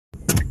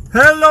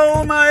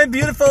Hello my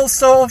beautiful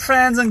soul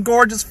friends and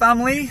gorgeous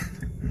family.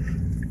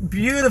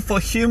 Beautiful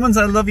humans,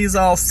 I love you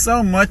all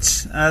so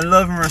much. I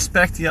love and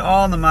respect you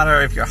all, no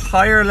matter if you're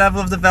higher level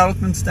of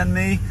development than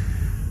me,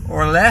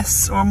 or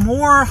less, or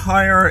more,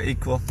 higher, or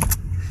equal.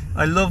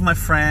 I love my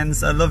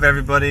friends, I love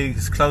everybody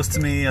who's close to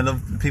me, I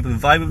love the people who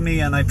vibe with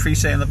me, and I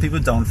appreciate the people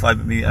who don't vibe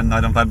with me, and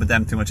I don't vibe with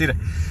them too much either.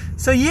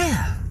 So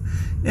yeah,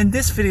 in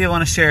this video I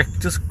want to share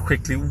just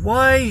quickly,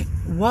 why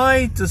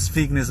does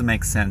veganism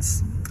make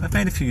sense? I've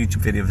made a few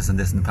YouTube videos on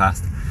this in the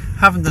past,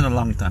 haven't done a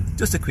long time,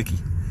 just a quickie.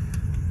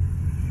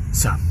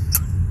 So,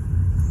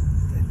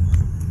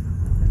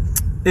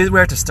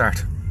 where to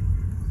start?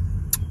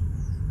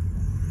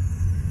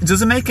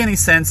 Does it make any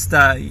sense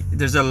that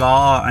there's a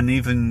law and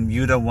even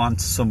you don't want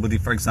somebody,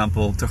 for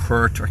example, to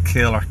hurt or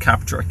kill or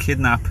capture or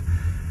kidnap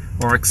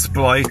or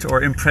exploit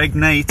or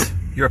impregnate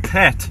your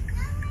pet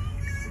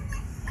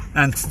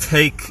and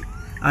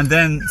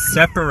then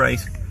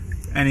separate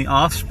any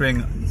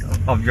offspring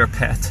of your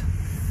pet,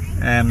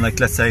 like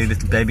let's say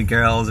little baby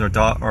girls or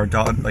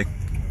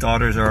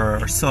daughters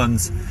or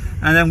sons,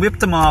 and then whip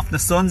them off? The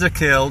sons are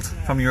killed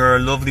from your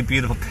lovely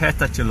beautiful pet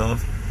that you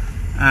love,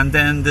 and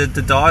then the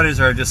daughters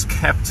are just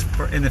kept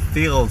in a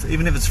field,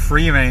 even if it's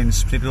free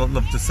range. People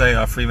love to say,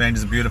 oh, free range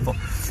is beautiful.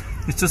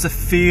 It's just a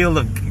field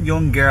of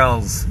young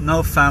girls,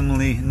 no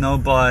family, no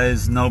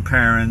boys, no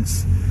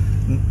parents.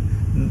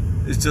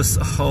 It's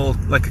just a whole,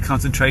 like a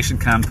concentration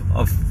camp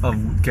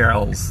of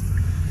girls.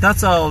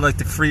 That's all like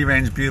the free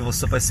range beautiful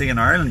stuff I see in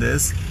Ireland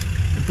is.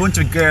 A bunch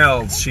of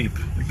girls sheep,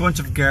 a bunch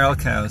of girl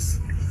cows,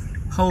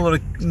 whole lot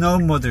of no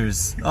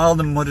mothers. All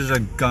the mothers are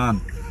gone.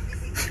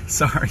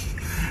 Sorry,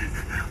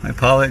 I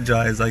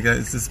apologise. Like,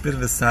 it's just a bit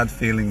of a sad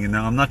feeling, you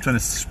know. I'm not trying to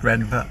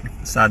spread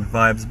sad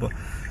vibes, but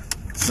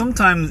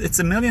sometimes it's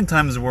a million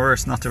times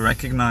worse not to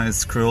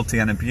recognise cruelty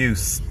and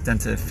abuse than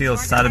to feel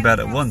sad about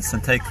it once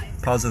and take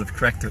positive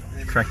corrective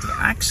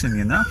action,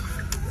 you know.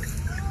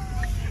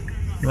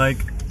 Like,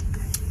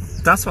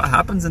 that's what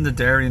happens in the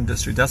dairy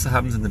industry, that's what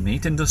happens in the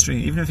meat industry.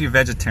 Even if you're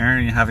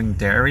vegetarian, you're having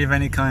dairy of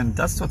any kind,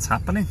 that's what's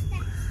happening.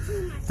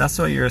 That's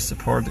what you're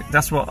supporting,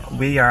 that's what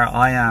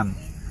I am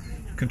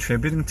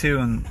contributing to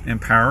and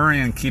empowering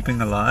and keeping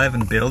alive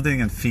and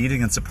building and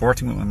feeding and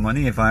supporting with my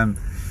money. If I'm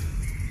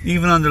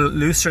even on the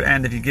looser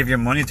end, if you give your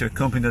money to a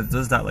company that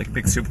does that, like a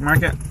big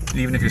supermarket,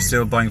 even if you're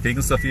still buying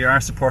vegan stuff, you are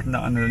supporting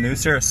that on the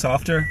looser,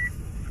 softer,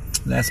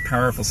 less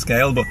powerful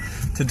scale. But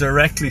to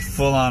directly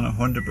full on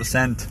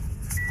 100%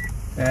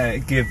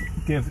 give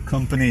a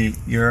company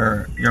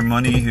your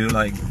money who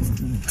like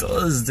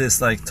does this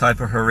like type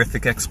of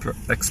horrific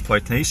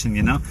exploitation,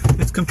 you know,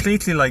 it's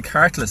completely like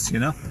heartless, you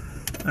know.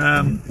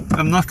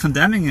 I'm not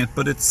condemning it,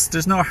 but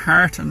there's no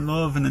heart and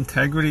love and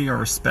integrity or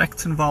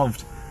respect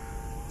involved.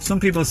 Some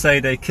people say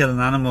they kill an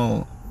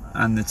animal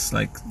and it's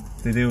like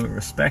they do it with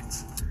respect,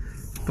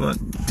 but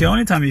the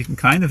only time you can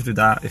kind of do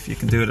that, if you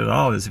can do it at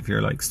all, is if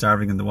you're like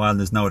starving in the wild and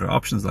there's no other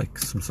options, like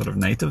some sort of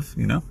native,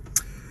 you know,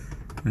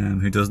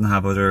 who doesn't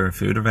have other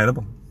food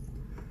available.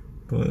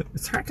 But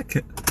it's hard to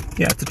kill.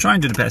 Yeah, to try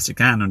and do the best you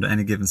can under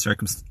any given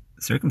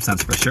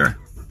circumstance, for sure.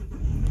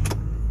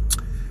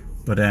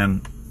 But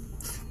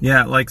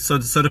yeah, like so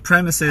the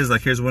premise is,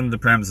 like, here's one of the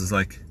premises,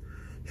 like,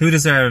 who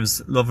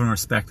deserves love and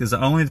respect? Is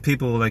it only the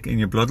people like in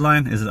your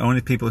bloodline? Is it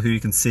only people who you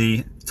can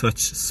see,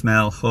 touch,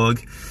 smell,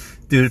 hug?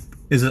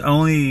 Is it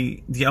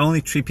only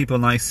treat people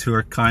nice who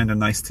are kind and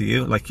nice to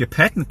you? Like, your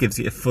pet gives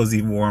you a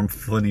fuzzy, warm,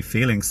 funny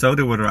feeling. So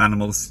do other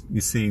animals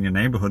you see in your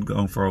neighborhood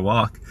going for a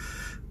walk.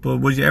 But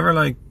would you ever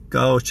like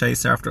go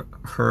chase after,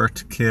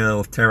 hurt,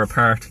 kill, tear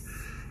apart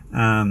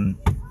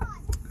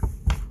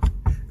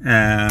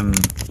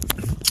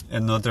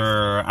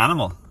another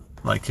animal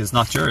like who's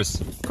not yours?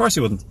 Of course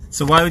you wouldn't.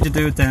 So why would you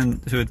do it then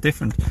to a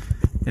different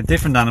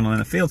animal in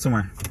a field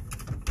somewhere?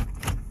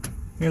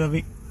 Here,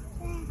 lovey.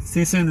 See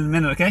you soon in a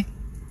minute, okay?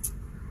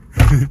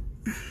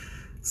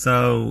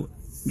 So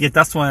yeah,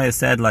 that's why I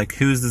said, like,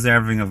 who's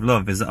deserving of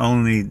love? Is it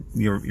only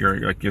your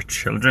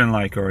children,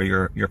 like, or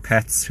your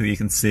pets who you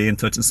can see and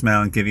touch and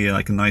smell and give you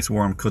like a nice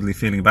warm cuddly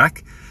feeling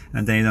back,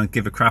 and then you don't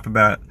give a crap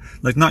about,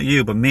 like, not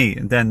you but me,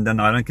 and then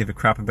I don't give a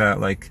crap about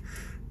like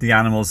the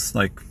animals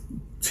like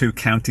 2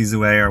 counties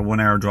away or 1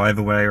 hour drive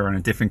away or in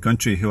a different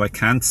country who I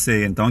can't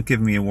see and don't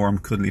give me a warm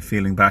cuddly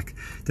feeling back.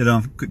 They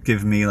don't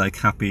give me like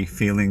happy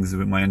feelings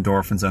with my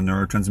endorphins and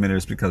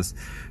neurotransmitters because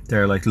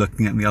they're like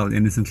looking at me all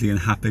innocently and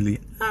happily.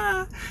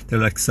 They're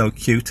like so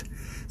cute.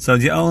 So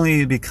you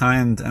only be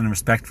kind and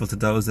respectful to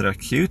those that are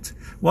cute.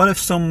 What if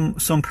some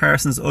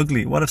person's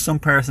ugly? What if some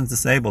person's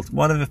disabled?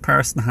 What if a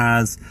person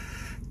has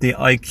the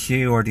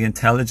IQ or the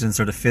intelligence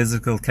or the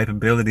physical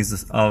capabilities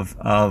of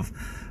a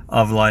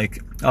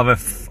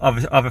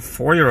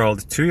 4-year-old,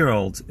 a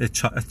 2-year-old,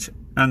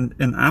 and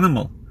an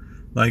animal,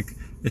 like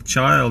a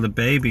child, a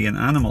baby, an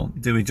animal?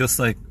 Do we just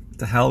like,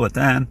 to hell with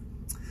them?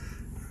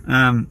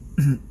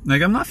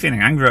 Like, I'm not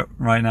feeling angry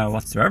right now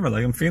whatsoever.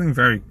 Like, I'm feeling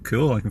very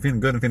cool. Like, I'm feeling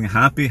good. I'm feeling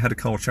happy. Had a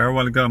cold shower a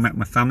while ago. I met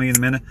my family in a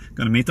minute.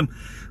 Going to meet them.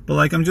 But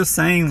like, I'm just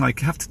saying,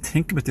 like, you have to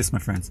think about this, my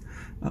friends.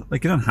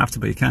 Like, you don't have to,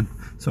 but you can.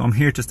 So I'm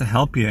here just to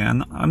help you.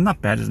 And I'm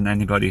not better than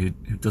anybody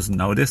who doesn't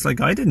know this. Like,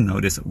 I didn't know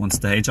this at one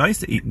stage. I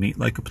used to eat meat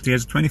like up to the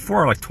age of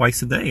 24, like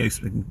twice a day. I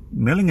used to be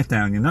milling it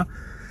down, you know.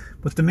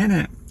 But the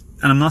minute,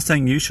 and I'm not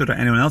saying you should or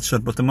anyone else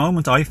should, but the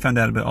moment I found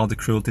out about all the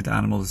cruelty to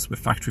animals with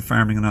factory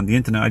farming and on the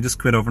internet, I just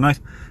quit overnight.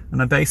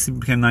 And I basically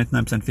became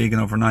 99% vegan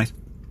overnight.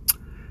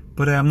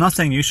 But I'm not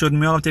saying you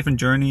shouldn't. We all have different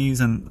journeys,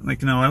 and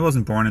like, you know, I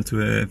wasn't born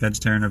into a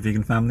vegetarian or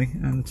vegan family,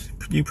 and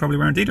you probably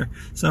weren't either.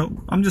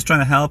 So I'm just trying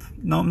to help.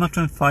 No, I'm not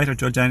trying to fight or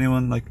judge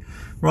anyone. Like,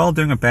 we're all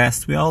doing our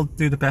best. We all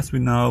do the best we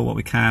know, what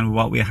we can,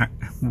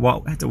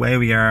 the way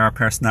we are, our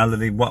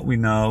personality, what we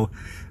know,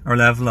 our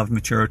level of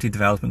maturity,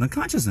 development, and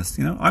consciousness.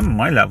 You know, I'm at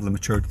my level of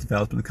maturity,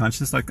 development, and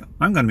consciousness. Like,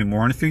 I'm going to be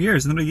more in a few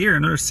years, another year,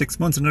 another 6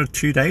 months, another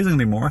 2 days. I'm going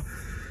to be more,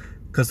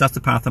 because that's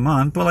the path I'm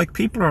on. But like,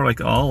 people are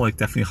like all like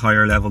definitely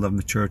higher level of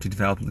maturity,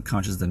 development, and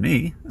consciousness than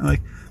me. And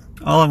like,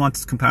 all I want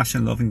is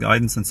compassion, love, and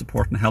guidance, and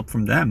support and help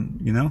from them.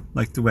 You know,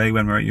 like the way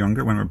when we're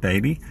younger, when we're a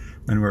baby,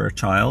 when we're a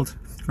child,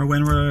 or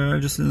when we're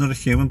just another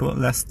human but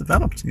less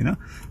developed. You know,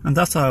 and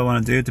that's all I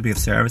want to do, to be of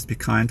service, be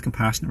kind,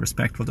 compassionate,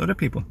 respectful to other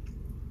people.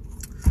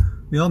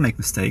 We all make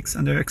mistakes,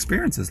 and they're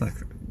experiences. Like,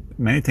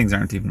 many things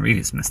aren't even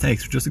really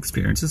mistakes, they're just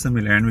experiences, and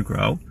we learn, we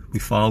grow, we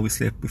fall, we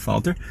slip, we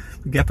falter,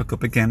 we get back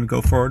up again, we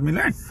go forward, and we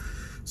learn.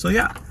 So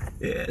yeah,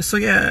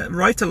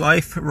 right to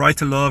life, right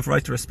to love,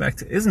 right to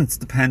respect isn't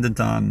dependent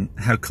on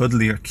how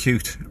cuddly or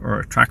cute or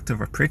attractive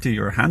or pretty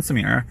or handsome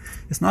you are.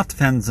 It's not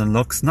dependent on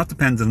looks, not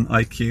dependent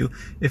on IQ.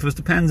 If it was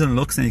dependent on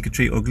looks, then you could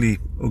treat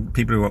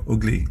people who are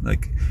ugly.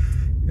 Like,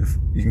 if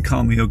you can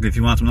call me ugly if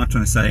you want. I'm not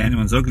trying to say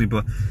anyone's ugly,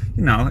 but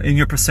you know, in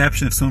your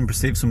perception, if someone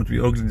perceives someone to be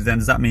ugly, then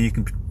does that mean you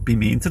can be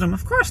mean to them?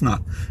 Of course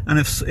not. And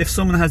if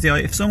someone has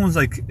if someone's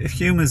like, if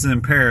humans are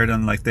impaired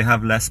and like they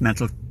have less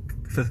mental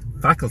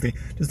faculty,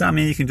 does that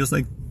mean you can just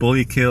like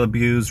bully, kill,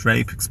 abuse,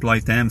 rape,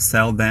 exploit them,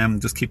 sell them,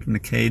 just keep them in a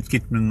cage,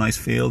 keep them in a nice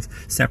field,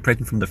 separate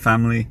them from their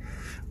family,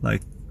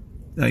 like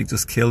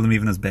just kill them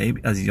even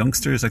as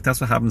youngsters? Like,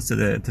 that's what happens to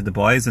the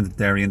boys in the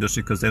dairy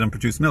industry, because they don't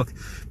produce milk.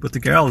 But the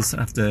girls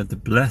have the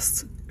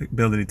blessed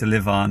ability to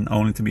live on,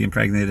 only to be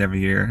impregnated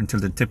every year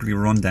until they typically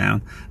run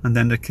down, and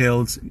then they're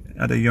killed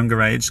at a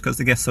younger age because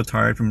they get so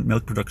tired from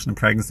milk production and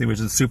pregnancy, which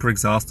is super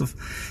exhaustive.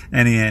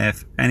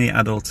 Any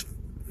adult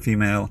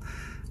female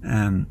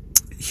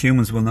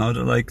humans will know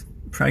that like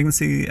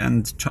pregnancy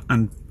and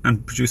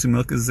producing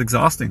milk is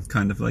exhausting,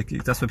 kind of like.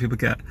 That's why people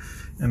get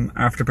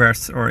after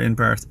birth or in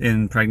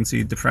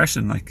pregnancy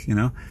depression, like, you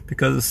know,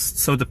 because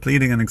it's so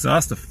depleting and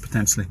exhaustive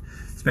potentially,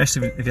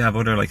 especially if you have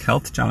other like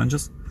health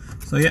challenges.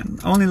 So yeah,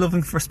 only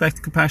loving,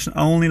 respect, compassion,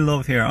 only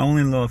love here,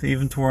 only love,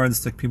 even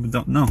towards like people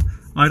don't know.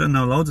 I don't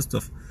know loads of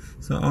stuff,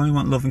 so I only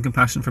want love and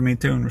compassion for me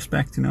too, and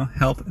respect, you know,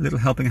 help, a little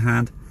helping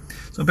hand.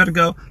 So I better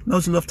go.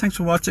 Loads of love. Thanks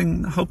for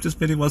watching. I hope this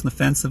video wasn't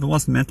offensive. It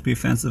wasn't meant to be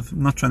offensive.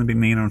 I'm not trying to be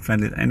mean or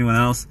unfriendly to anyone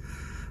else.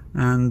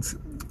 And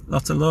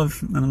lots of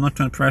love. And I'm not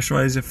trying to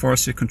pressurize you,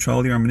 force you,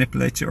 control you, or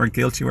manipulate you, or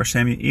guilt you, or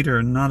shame you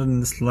either. Not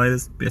in the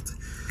slightest bit.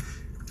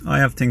 I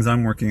have things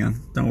I'm working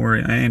on. Don't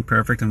worry. I ain't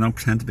perfect. I don't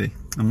pretend to be.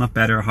 I'm not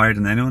better or higher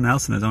than anyone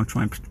else, and I don't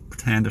try and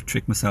pretend or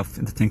trick myself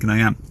into thinking I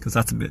am, because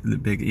that's a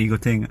big ego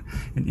thing,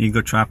 an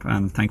ego trap,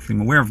 and thankfully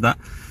I'm aware of that.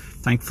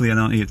 Thankfully, I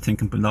don't need to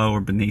think below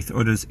or beneath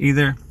others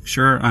either.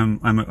 Sure,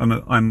 I'm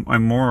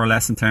more or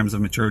less in terms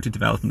of maturity,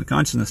 development, and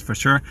consciousness, for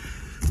sure.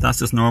 That's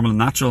just normal and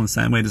natural. In the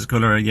same way, there's a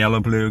colour of yellow,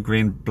 blue,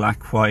 green,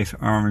 black, white,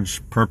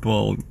 orange,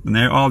 purple, and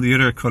all the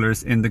other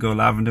colours, indigo,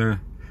 lavender,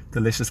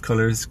 delicious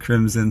colours,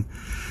 crimson.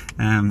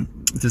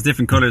 There's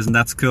different colours, and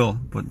that's cool,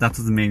 but that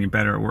doesn't mean you're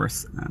better or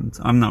worse. And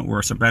I'm not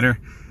worse or better.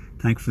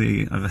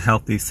 Thankfully, I have a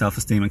healthy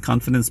self-esteem and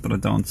confidence, but I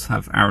don't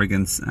have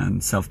arrogance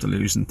and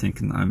self-delusion,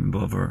 thinking I'm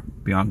above or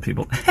beyond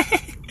people.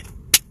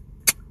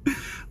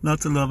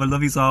 Lots of love. I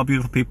love you all,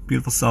 beautiful people,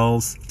 beautiful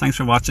souls. Thanks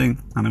for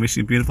watching, and I wish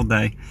you a beautiful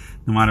day,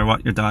 no matter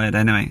what your diet.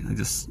 Anyway, I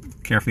just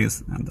care for you,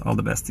 and all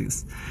the best to you.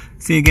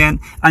 See you again.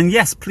 And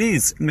yes,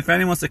 please, if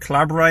anyone wants to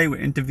collaborate with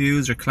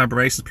interviews or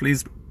collaborations,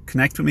 please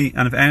connect with me.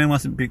 And if anyone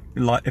wants to be,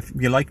 if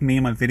you like me,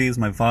 my videos,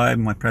 my vibe,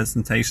 my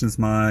presentations,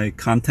 my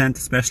content,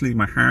 especially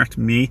my heart,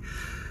 me,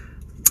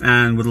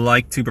 and would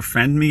like to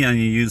befriend me, and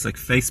you use like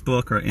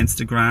Facebook or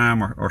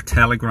Instagram or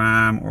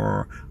Telegram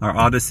or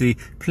Odyssey,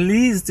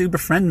 please do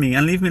befriend me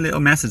and leave me a little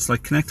message,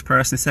 like connect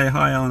personally, say,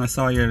 hi Owen, I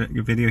saw your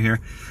video here,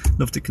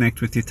 love to connect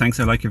with you, thanks,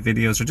 I like your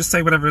videos, or just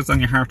say whatever is on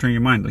your heart or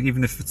your mind. Like,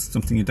 even if it's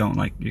something you don't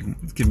like, you can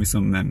give me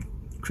some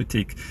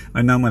critique.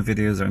 I know my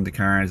videos are in the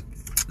car,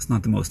 it's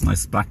not the most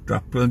nice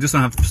backdrop, but I just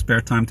don't have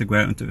spare time to go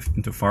out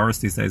into a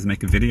forest these days and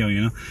make a video,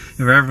 you know. If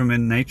ever I'm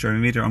in nature,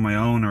 I'm either on my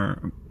own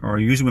or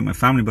usually with my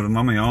family, but I'm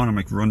on my own, I'm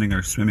like running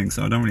or swimming,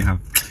 so I don't really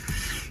have,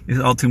 it's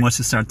all too much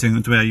to start doing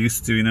it the way I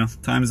used to, you know.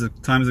 Times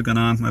have gone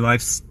on, my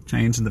life's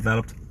changed and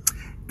developed.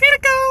 Gotta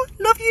go,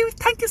 love you,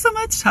 thank you so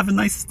much, have a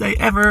nice day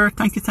ever,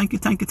 thank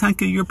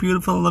you, you're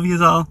beautiful, love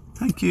you all,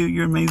 thank you,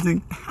 you're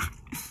amazing.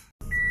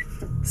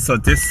 So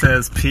this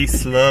says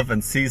peace, love,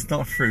 and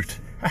seasonal fruit.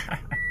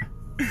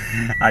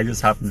 I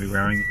just happen to be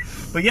wearing it.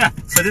 But yeah,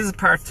 so this is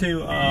part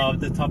 2 of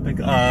the topic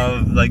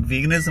of like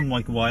veganism,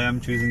 like why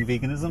I'm choosing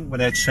veganism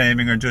without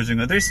shaming or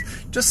judging others.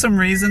 Just some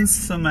reasons,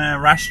 some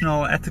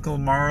rational, ethical,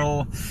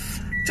 moral,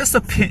 just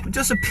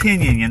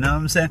opinion, you know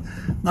what I'm saying?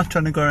 Not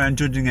trying to go around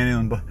judging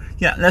anyone, but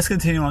yeah, let's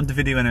continue on the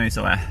video anyway.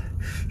 So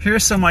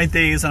here's some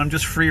ideas, and I'm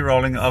just free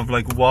rolling of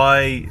like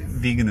why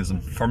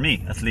veganism, for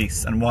me at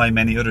least, and why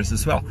many others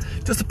as well,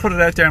 just to put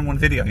it out there in one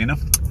video, you know.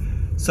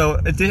 So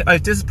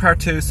this is part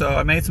 2, so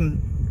I made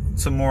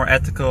some more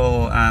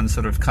ethical and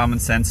sort of common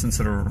sense and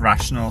sort of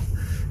rational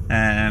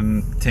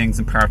things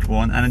in part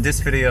 1, and in this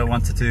video I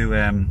wanted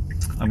to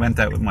I went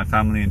out with my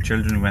family and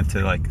children. We went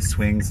to like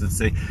swings and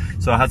see,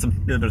 so I had some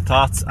little bit of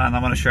thoughts, and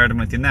I want to share them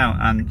with you now.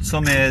 And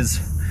some is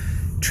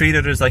treat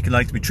others like you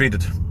like to be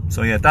treated.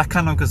 So yeah, that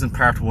kind of goes in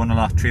part 1 a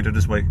lot. Treat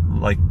others like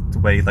the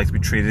way you like to be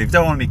treated. If you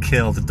don't want to be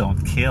killed,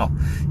 don't kill.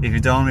 If you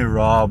don't want to be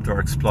robbed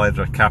or exploited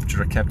or captured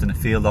or kept in a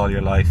field all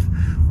your life,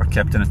 or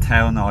kept in a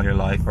town all your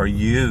life, or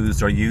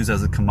used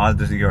as a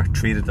commodity, or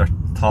treated or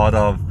thought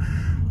of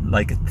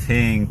like a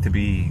thing to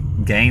be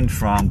gained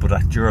from, but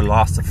at your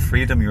loss of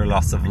freedom, your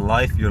loss of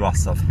life, your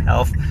loss of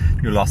health,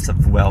 your loss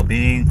of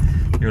well-being,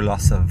 your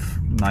loss of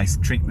nice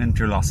treatment,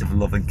 your loss of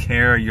love and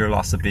care, your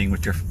loss of being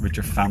with your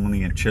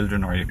family and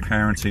children, or your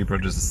parents or your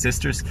brothers and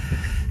sisters,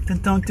 then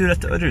don't do that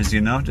to others,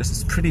 you know. Just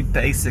this pretty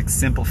basic,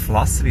 simple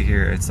philosophy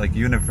here. It's like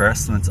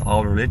universal into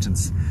all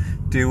religions.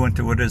 Do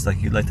unto others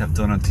like you'd like to have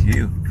done unto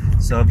you.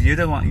 So if you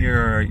don't want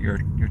your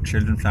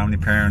children, family,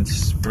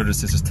 parents, brothers,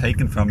 sisters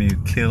taken from you,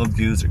 killed,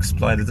 used,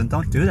 exploited, then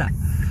don't do that.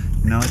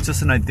 You know, it's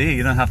just an idea.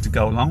 You don't have to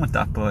go along with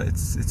that, but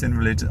it's in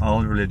religion,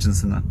 all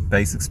religions, and a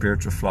basic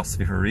spiritual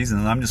philosophy for a reason.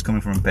 And I'm just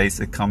coming from a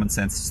basic common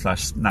sense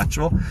 /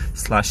 natural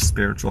 /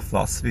 spiritual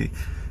philosophy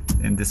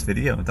in this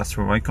video. That's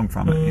where I come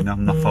from. You know,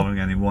 I'm not following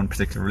any one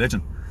particular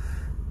religion.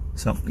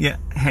 So yeah,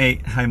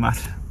 hi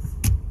Matt.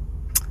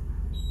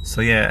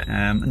 So yeah,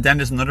 and then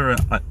there's another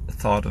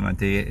thought and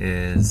idea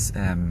is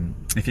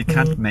if you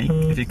can't make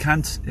it,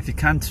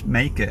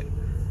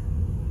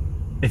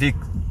 if you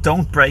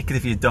don't break it,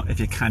 if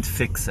you can't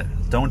fix it,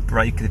 don't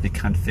break it if you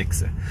can't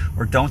fix it,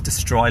 or don't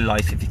destroy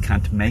life if you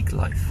can't make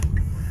life.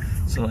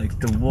 So like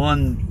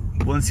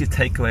once you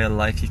take away a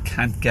life, you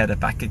can't get it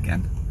back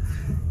again.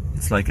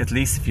 It's like, at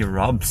least if you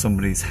rob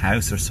somebody's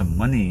house or some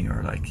money,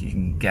 or like, you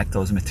can get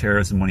those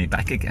materials and money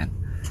back again.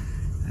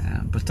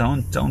 But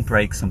don't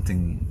break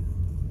something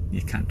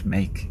you can't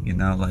make, you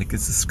know. Like,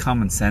 it's just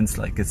common sense.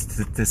 Like, it's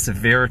the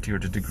severity or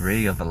the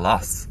degree of a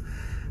loss.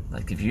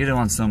 Like, if you don't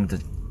want someone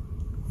to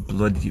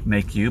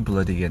make you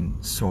bloody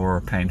and sore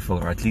or painful,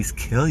 or at least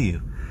kill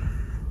you,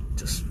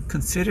 just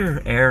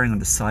consider erring on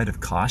the side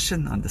of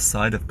caution, on the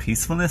side of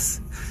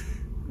peacefulness.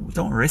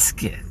 Don't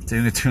risk it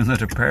doing it to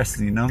another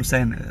person, you know what I'm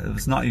saying?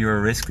 It's not your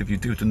risk if you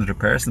do it to another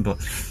person, but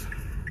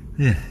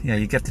yeah,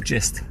 you get the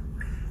gist.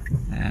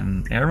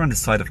 Err on the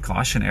side of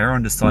caution, err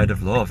on the side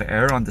of love,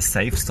 err on the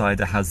safe side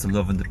that has the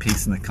love and the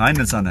peace and the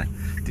kindness on it.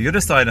 The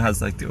other side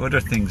has like the other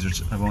things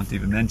which I won't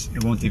even mention,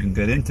 I won't even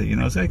get into, you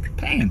know. It's like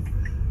pain,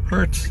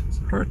 hurt,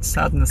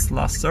 sadness,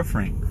 loss,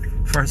 suffering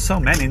for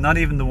so many, not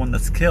even the one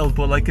that's killed,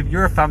 but like if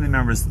your family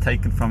member is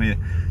taken from you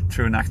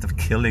through an act of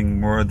killing,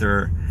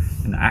 murder,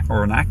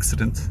 or an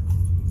accident,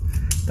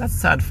 that's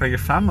sad for your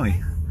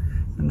family.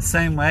 In the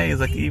same way as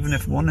like, even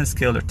if one is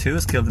killed or two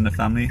is killed in the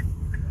family,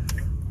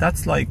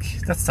 that's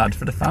sad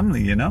for the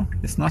family, you know.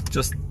 It's not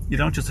just, you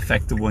don't just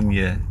affect the one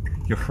you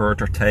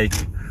hurt or take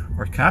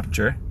or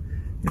capture,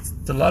 it's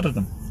a lot of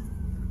them.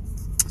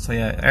 So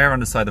yeah, err on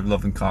the side of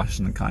love and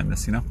caution and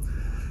kindness, you know.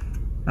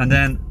 And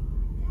then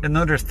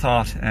another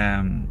thought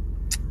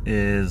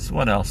is,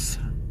 what else?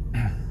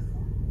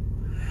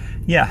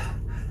 Yeah,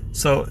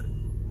 so,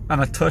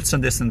 and I touched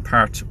on this in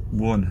part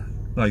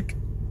 1, like,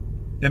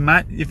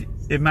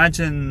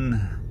 imagine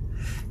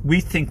we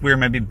think we're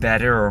maybe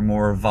better or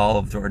more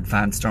evolved or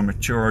advanced or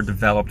mature or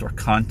developed or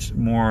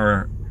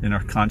more in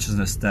our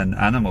consciousness than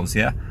animals,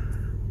 yeah?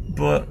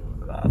 But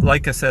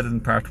like I said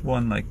in part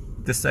 1, like,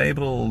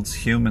 disabled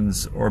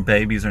humans or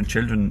babies or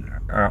children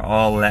are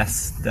all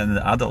less than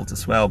the adults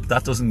as well, but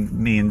that doesn't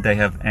mean they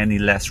have any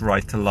less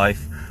right to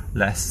life,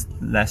 less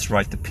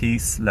right to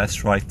peace,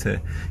 less right to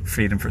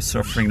freedom for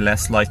suffering,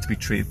 less right to be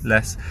treated,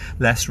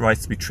 less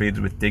rights to be treated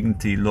with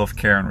dignity, love,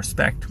 care and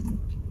respect.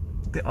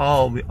 We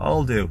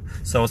all do.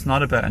 So it's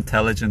not about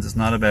intelligence, it's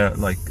not about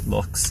like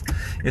looks,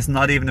 it's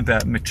not even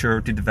about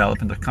maturity,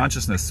 development or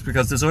consciousness,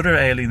 because there's other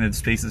alienated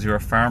species who are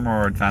far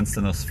more advanced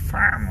than us,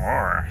 far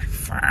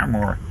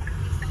more.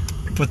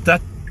 But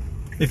that,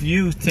 if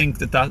you think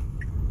that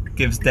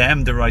gives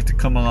them the right to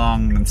come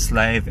along and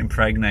slave,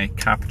 impregnate,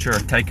 capture,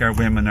 take our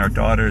women, our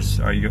daughters,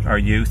 our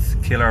youth,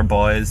 kill our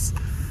boys,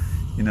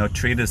 you know,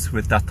 treat us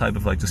with that type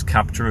of like, just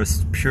capture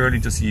us, purely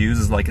just use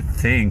us like a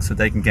thing so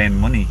they can gain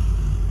money,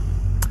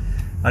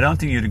 I don't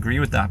think you'd agree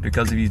with that.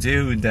 Because if you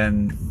do,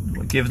 then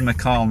give them a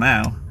call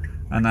now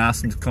and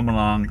ask them to come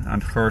along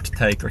and hurt,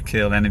 take or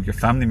kill any of your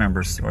family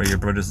members or your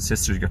brothers and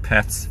sisters, your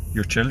pets,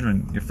 your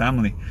children, your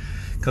family,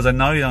 because I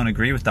know you don't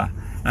agree with that.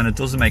 and it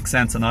doesn't make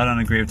sense, and I don't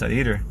agree with that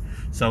either.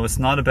 So it's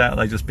not about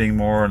like just being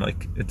more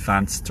like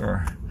advanced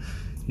or,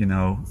 you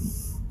know,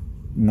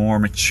 more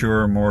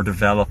mature, more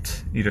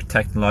developed, either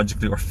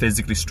technologically or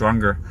physically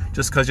stronger.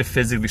 Just because you're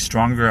physically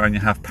stronger and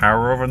you have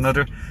power over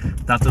another,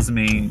 that doesn't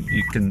mean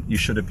you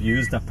should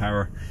abuse that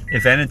power.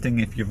 If anything,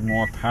 if you have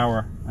more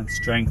power and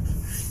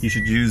strength, you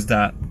should use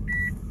that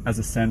as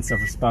a sense of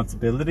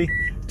responsibility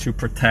to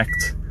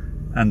protect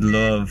and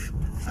love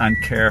and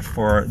care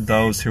for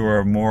those who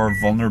are more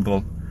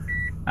vulnerable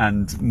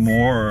and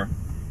more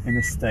in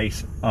a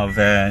state of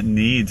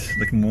need,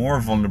 like more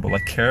vulnerable.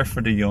 Like care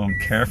for the young,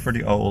 care for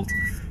the old,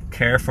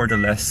 care for the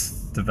less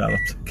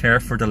developed, care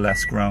for the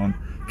less grown,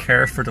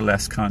 care for the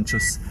less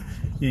conscious.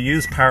 You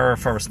use power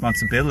for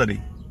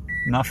responsibility,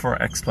 not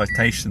for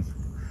exploitation.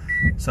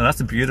 So that's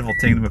a beautiful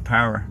thing with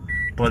power.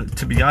 But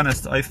to be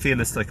honest, I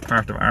feel it's like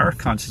part of our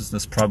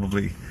consciousness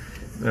probably.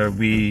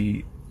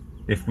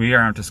 If we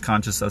aren't as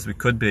conscious as we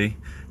could be,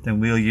 then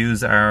we'll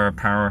use our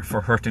power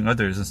for hurting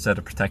others instead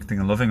of protecting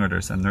and loving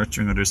others and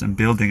nurturing others and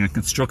building and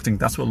constructing.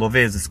 That's what love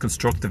is. It's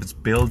constructive, it's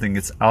building,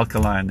 it's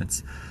alkaline,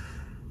 it's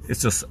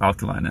just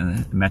alkaline in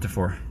a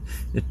metaphor.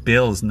 It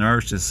builds,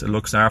 nourishes, it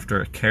looks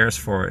after, it cares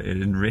for,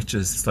 it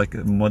enriches. It's like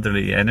a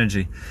motherly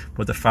energy.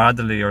 But the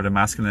fatherly or the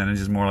masculine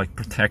energy is more like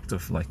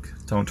protective, like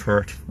don't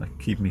hurt, like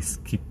I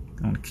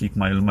want to keep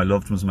my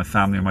loved ones, my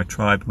family, my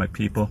tribe, my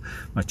people,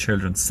 my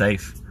children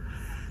safe.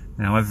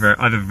 Now I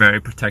have a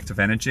very protective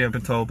energy, I've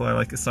been told by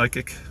like a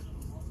psychic.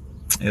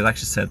 It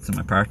actually said to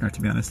my partner,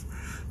 to be honest.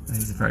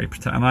 He's very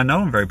protective. And I know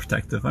I'm very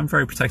protective. I'm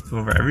very protective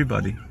over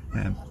everybody.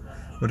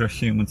 Other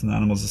humans and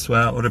animals as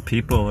well, other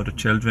people, other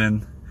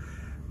children,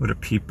 other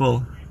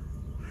people.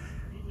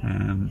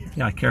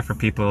 Yeah, I care for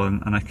people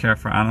and I care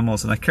for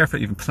animals and I care for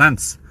even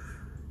plants.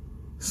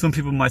 Some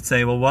people might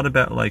say, well, what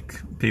about like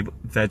people,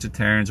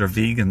 vegetarians or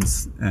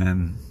vegans?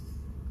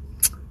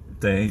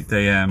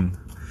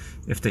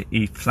 If they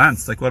eat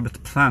plants, like what about the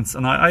plants?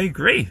 And I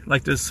agree.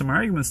 Like there's some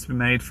arguments to be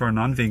made for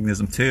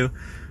non-veganism too.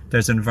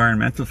 There's an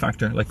environmental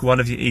factor. Like what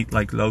if you eat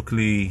like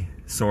locally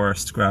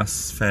sourced,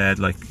 grass-fed,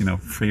 like, you know,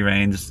 free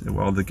range,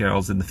 all the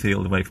girls in the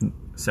field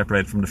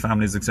separated from the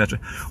families, etc.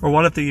 Or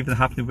what if they even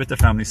happen with their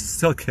families?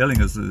 Still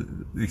killing is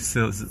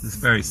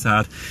very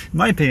sad. In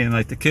my opinion,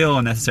 like the kill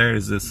unnecessary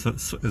is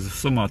a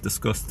somewhat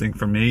disgusting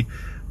for me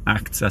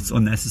act that's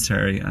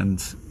unnecessary, and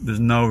there's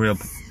no real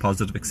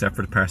positive except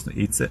for the person who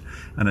eats it,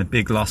 and a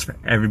big loss for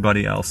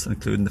everybody else,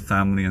 including the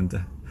family. And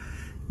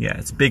yeah,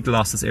 it's a big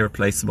loss. It's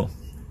irreplaceable.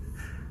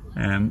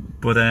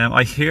 But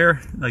I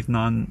hear like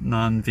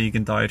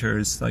non-vegan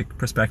dieters like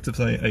perspectives.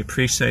 I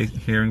appreciate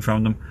hearing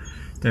from them.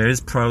 There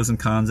is pros and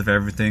cons of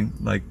everything.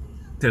 Like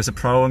there's a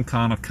pro and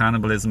con of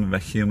cannibalism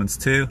about humans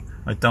too.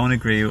 I don't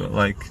agree with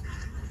like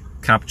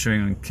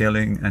capturing and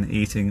killing and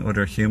eating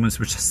other humans,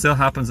 which still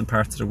happens in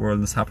parts of the world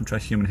and has happened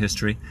throughout human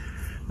history.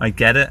 I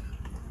get it,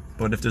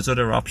 but if there's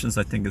other options,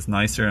 I think it's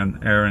nicer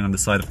and erring on the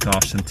side of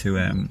caution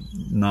to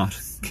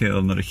not kill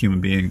another human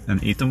being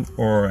and eat them,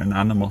 or an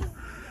animal.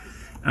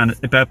 And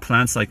about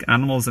plants, like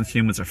animals and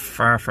humans are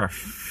far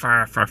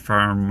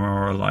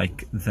more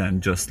alike than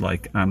just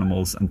like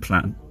animals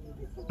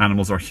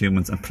or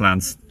humans and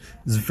plants.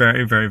 It's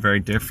very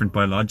different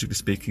biologically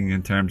speaking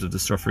in terms of the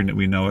suffering that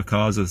we know it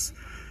causes.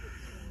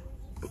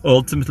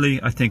 Ultimately,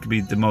 I think it'd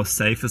be the most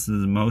safest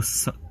and the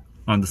most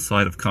on the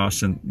side of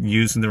caution,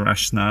 using the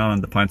rationale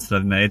and the points that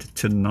I've made,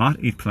 to not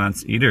eat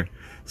plants either.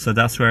 So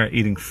that's where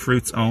eating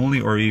fruits only,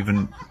 or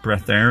even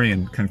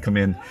breatharian, can come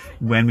in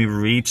when we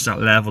reach that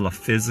level of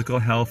physical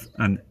health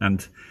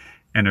and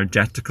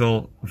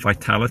energetical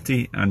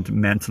vitality and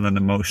mental and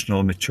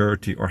emotional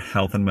maturity, or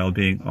health and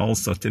well-being,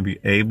 also to be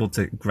able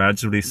to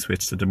gradually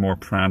switch to the more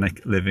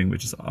pranic living,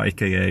 which is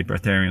aka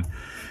breatharian.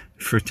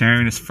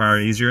 Fruitarian is far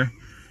easier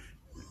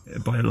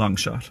by a long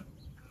shot.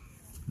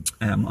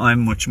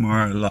 I'm much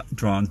more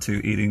drawn to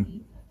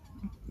eating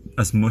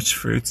as much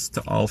fruits,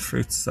 to all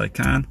fruits as I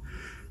can,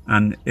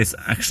 and it's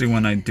actually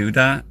when I do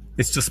that,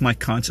 it's just my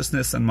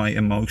consciousness and my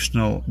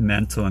emotional,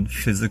 mental and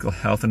physical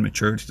health and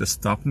maturity to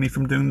stop me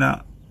from doing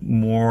that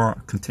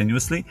more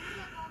continuously,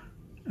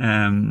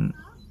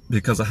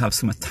 because I have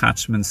some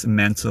attachments,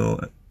 mental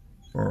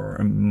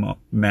or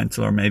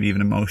maybe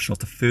even emotional,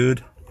 to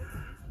food,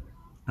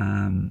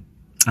 and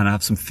I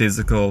have some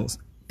physical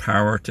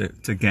power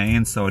to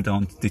gain, so I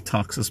don't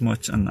detox as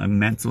much, and a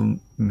mental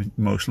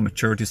emotional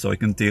maturity so I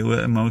can deal with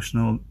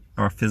emotional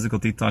or physical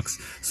detox,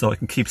 so I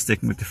can keep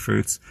sticking with the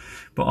fruits.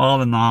 But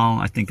all in all,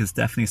 I think it's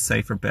definitely a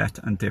safer bet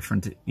and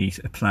different to eat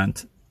a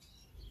plant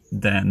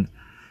than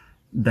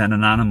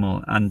an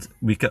animal. And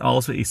we could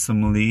also eat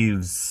some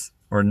leaves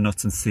or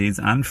nuts and seeds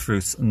and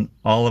fruits, and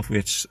all of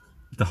which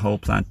the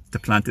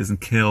plant isn't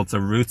killed. So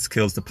roots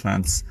kills the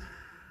plants.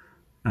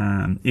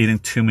 Eating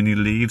too many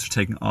leaves or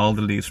taking all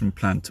the leaves from a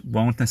plant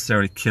won't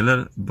necessarily kill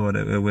it, but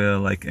it will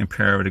like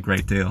impair it a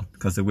great deal,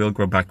 because it will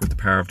grow back with the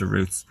power of the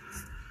roots.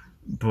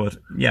 But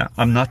yeah,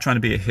 I'm not trying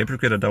to be a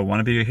hypocrite. I don't want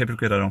to be a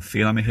hypocrite. I don't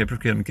feel I'm a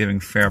hypocrite. I'm giving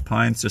fair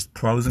points, just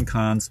pros and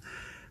cons.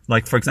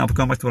 like, for example,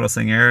 going back to what I was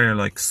saying earlier,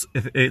 like,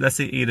 if let's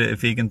say you eat a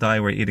vegan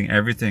diet where you're eating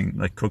everything,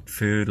 like cooked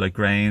food, like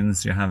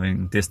grains, you're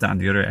having this, that,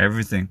 and the other,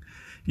 everything.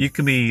 You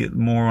can be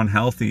more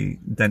unhealthy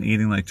than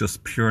eating like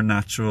just pure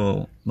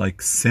natural,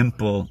 like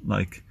simple,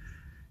 like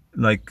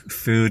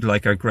food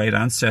like our great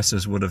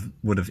ancestors would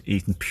have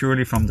eaten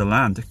purely from the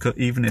land. It could,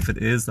 even if it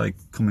is like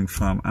coming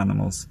from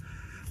animals.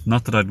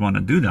 Not that I'd want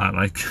to do that.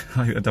 Like,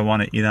 I don't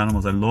want to eat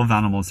animals. I love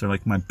animals. They're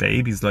like my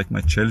babies, like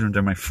my children.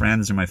 They're my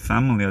friends. They're my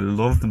family. I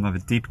love them. I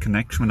have a deep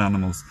connection with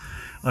animals.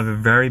 I have a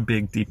very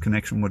big, deep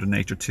connection with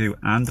nature too,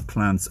 and the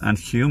plants and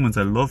humans.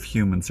 I love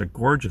humans. They're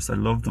gorgeous. I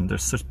love them. They're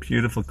such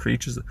beautiful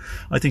creatures.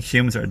 I think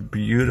humans are a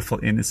beautiful,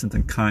 innocent,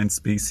 and kind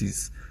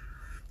species.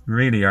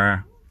 Really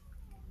are.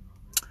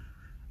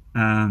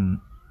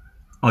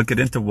 I'll get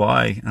into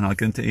why, and I'll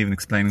get into even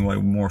explaining why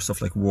more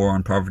stuff like war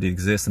and poverty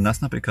exists, and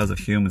that's not because of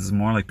humans. It's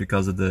more like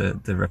because of the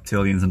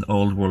reptilians and the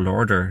old world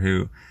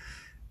order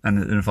and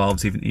it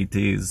involves even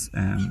ETs,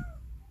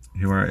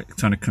 who are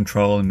trying to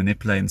control and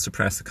manipulate and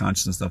suppress the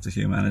consciousness of the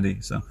humanity.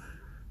 So,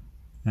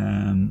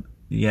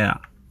 yeah.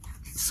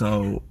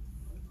 So,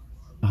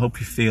 I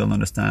hope you feel and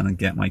understand and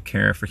get my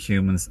care for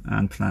humans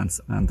and plants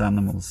and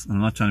animals. And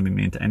I'm not trying to be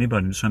mean to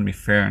anybody. I'm just trying to be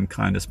fair and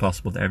kind as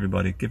possible to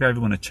everybody. Give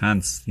everyone a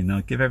chance, you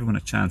know. Give everyone a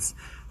chance.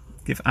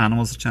 Give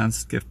animals a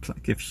chance.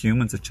 Give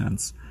humans a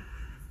chance.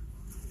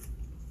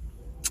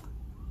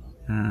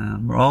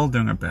 We're all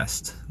doing our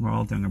best. We're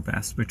all doing our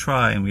best. We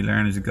try and we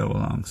learn as we go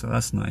along. So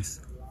that's nice.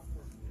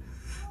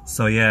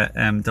 So yeah,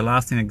 the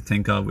last thing I can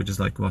think of, which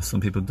is like what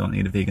some people who don't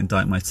eat a vegan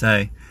diet might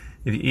say,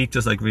 if you eat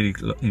just like really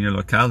in your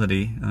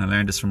locality, and I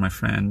learned this from my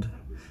friend,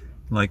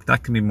 like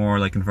that can be more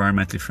like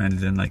environmentally friendly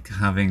than like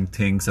having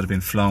things that have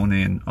been flown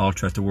in all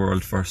throughout the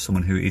world for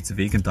someone who eats a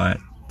vegan diet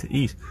to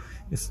eat.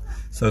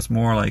 So it's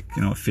more like,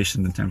 you know,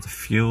 efficient in terms of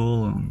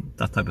fuel and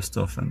that type of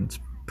stuff and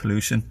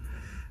pollution.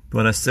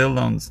 But I still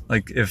don't,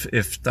 like,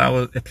 if that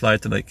was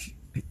applied to like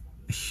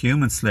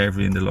human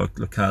slavery in the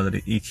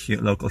locality, each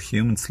local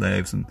human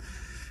slaves and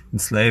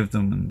enslave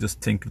them and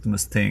just think of them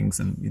as things,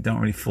 and you don't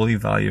really fully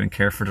value and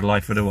care for their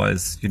life.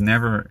 Otherwise you'd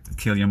never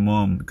kill your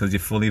mum because you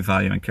fully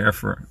value and care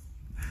for her.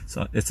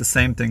 So it's the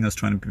same thing I was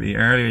trying to be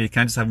earlier. You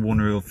can't just have one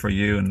rule for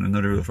you and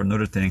another rule for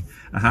another thing.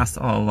 It has to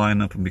all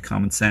line up and be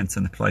common sense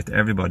and apply to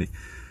everybody.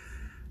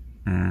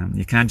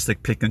 You can't just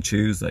like pick and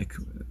choose, like,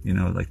 you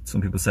know, like some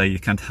people say you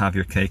can't have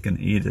your cake and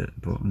eat it,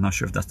 but I'm not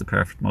sure if that's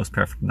the most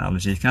perfect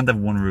analogy. You can't have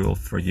one rule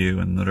for you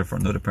and another for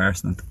another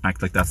person and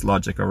act like that's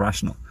logic or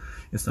rational.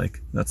 It's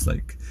like, that's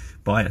like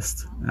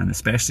biased, and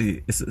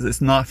especially it's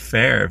not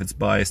fair if it's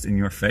biased in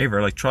your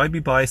favor. Like, try to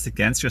be biased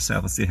against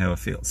yourself and see how it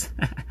feels.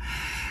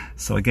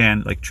 So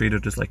again, like, treat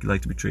it just like you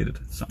like to be treated.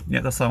 So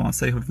yeah, that's all I want to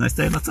say. Have a nice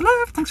day. Lots of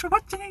love. Thanks for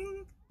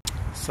watching.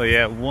 So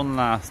yeah, one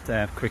last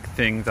quick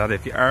thing, that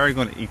if you are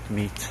going to eat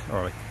meat,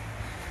 or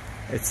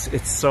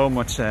it's so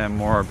much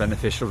more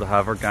beneficial to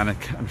have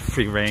organic and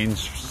free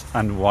range,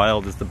 and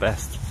wild is the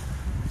best.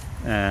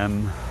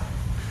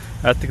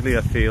 Ethically,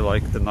 I feel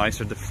like the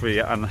nicer the free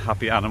and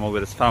happy animal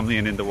with its family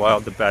and in the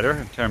wild, the better,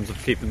 in terms of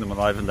keeping them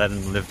alive and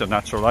letting them live their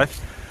natural life.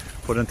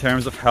 But in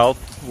terms of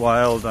health,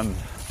 wild and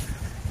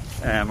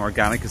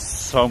organic is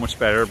so much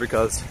better,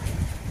 because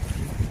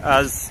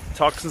as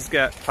toxins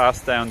get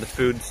passed down the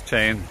food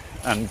chain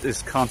and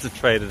is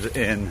concentrated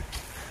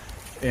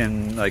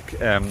in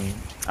like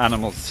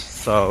animals,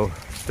 so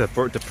the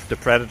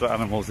predator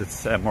animals,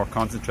 it's more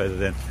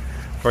concentrated in.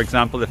 For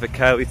example, if a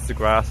cow eats the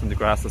grass and the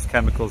grass has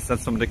chemicals, then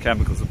some of the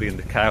chemicals will be in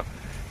the cow.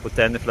 But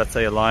then if, let's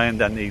say, a lion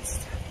then eats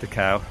the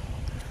cow,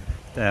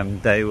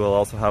 then they will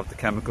also have the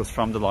chemicals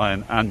from the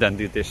lion and then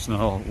the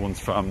additional ones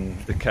from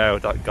the cow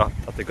that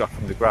they got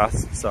from the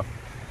grass. So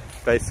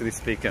basically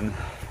speaking,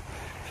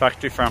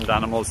 factory farmed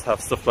animals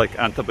have stuff like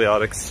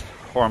antibiotics,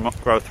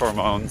 growth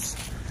hormones,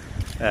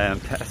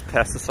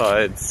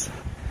 pesticides,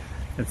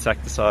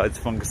 insecticides,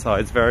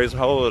 fungicides, various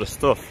whole lot of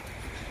stuff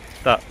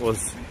that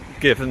was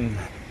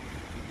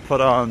put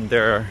on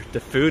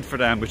the food for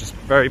them, which is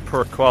very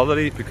poor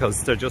quality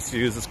because they're just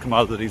used as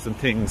commodities and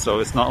things. So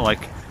it's not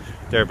like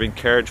they're being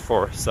cared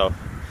for. So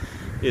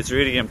it's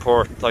really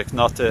important, like,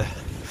 not to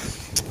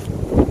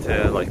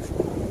like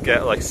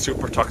get like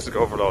super toxic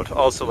overload.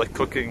 Also, like,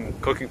 cooking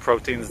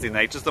proteins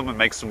denatures them and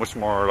makes them much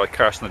more like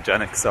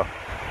carcinogenic. So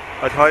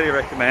I'd highly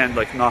recommend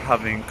like not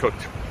having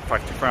cooked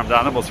factory farmed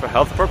animals for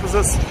health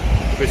purposes,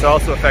 which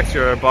also affects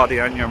your body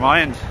and your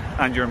mind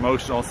and your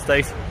emotional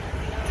state,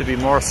 to be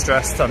more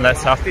stressed and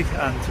less happy,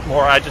 and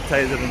more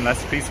agitated and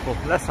less peaceful.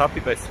 Less happy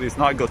basically is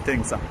not a good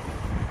thing. So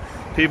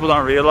people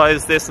don't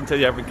realize this until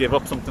you ever give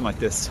up something like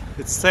this.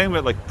 It's the same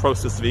with like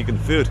processed vegan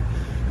food.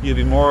 You'll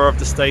be more of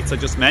the states I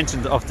just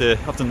mentioned, of the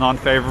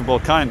non-favorable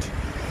kind.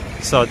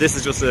 So this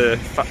is just a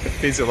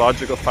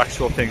physiological,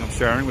 factual thing I'm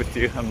sharing with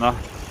you. I'm not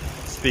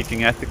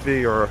speaking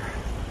ethically, or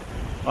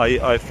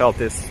I felt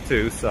this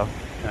too. So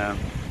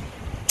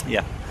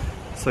yeah.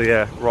 So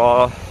yeah,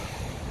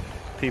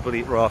 people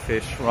eat raw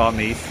fish, raw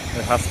meat.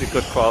 It has to be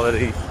good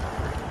quality.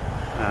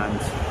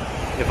 And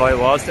if I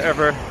was to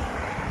ever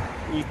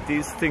eat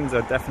these things,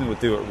 I definitely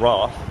would do it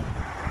raw.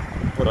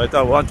 but I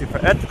don't want to for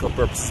ethical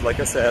purposes. Like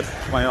I said,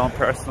 my own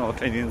personal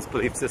opinions,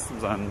 belief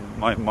systems, and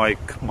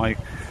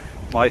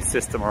my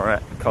system or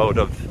code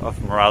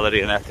of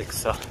morality and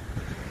ethics.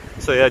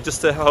 So yeah,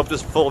 just I hope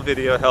this full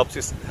video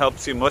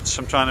helps you much.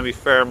 I'm trying to be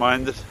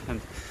fair-minded and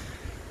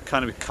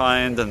kind of be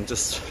kind and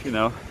just, you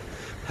know,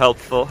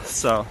 helpful.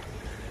 So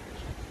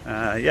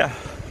yeah,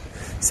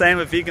 same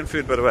with vegan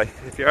food, by the way.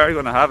 If you are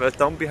going to have it,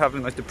 don't be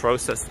having like the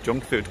processed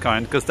junk food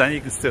kind, because then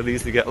you can still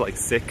easily get like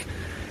sick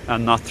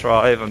and not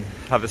thrive and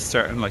have a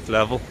certain like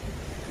level.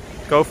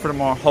 Go for the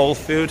more whole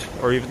food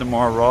or even the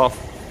more raw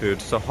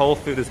food. So whole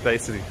food is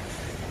basically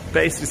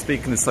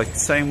speaking, it's like the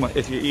same way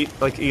if you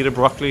eat a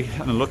broccoli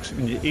and it looks,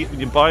 when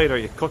you buy it or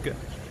you cook it,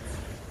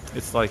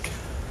 it's like,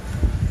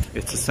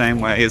 it's the same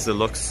way as it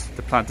looks.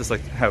 The plant is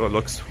like how it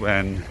looks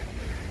when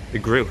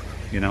it grew,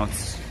 you know.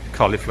 It's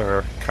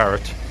cauliflower,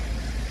 carrot,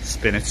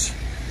 spinach.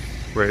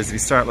 Whereas if you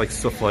start like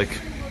stuff like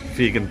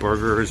vegan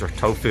burgers or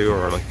tofu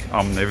or like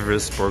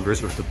omnivorous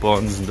burgers with the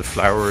buns and the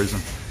flours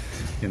and,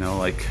 you know,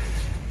 like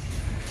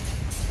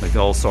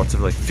all sorts of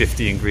like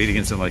 50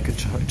 ingredients in like a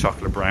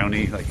chocolate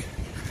brownie, like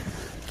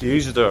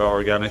usually the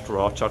organic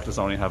raw chocolates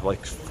only have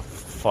like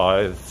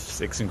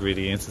 5-6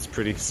 ingredients. It's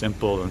pretty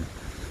simple, and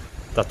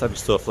that type of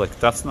stuff, like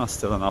that's not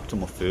still an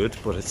optimal food,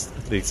 but it's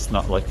at least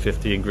not like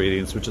 50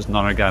 ingredients, which is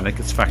non-organic.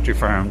 It's factory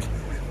farmed,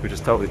 which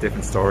is totally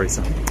different story.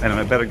 So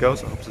anyway, I better go.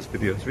 So I hope this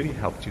video has really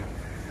helped you,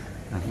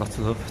 and lots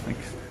of love.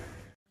 Thanks.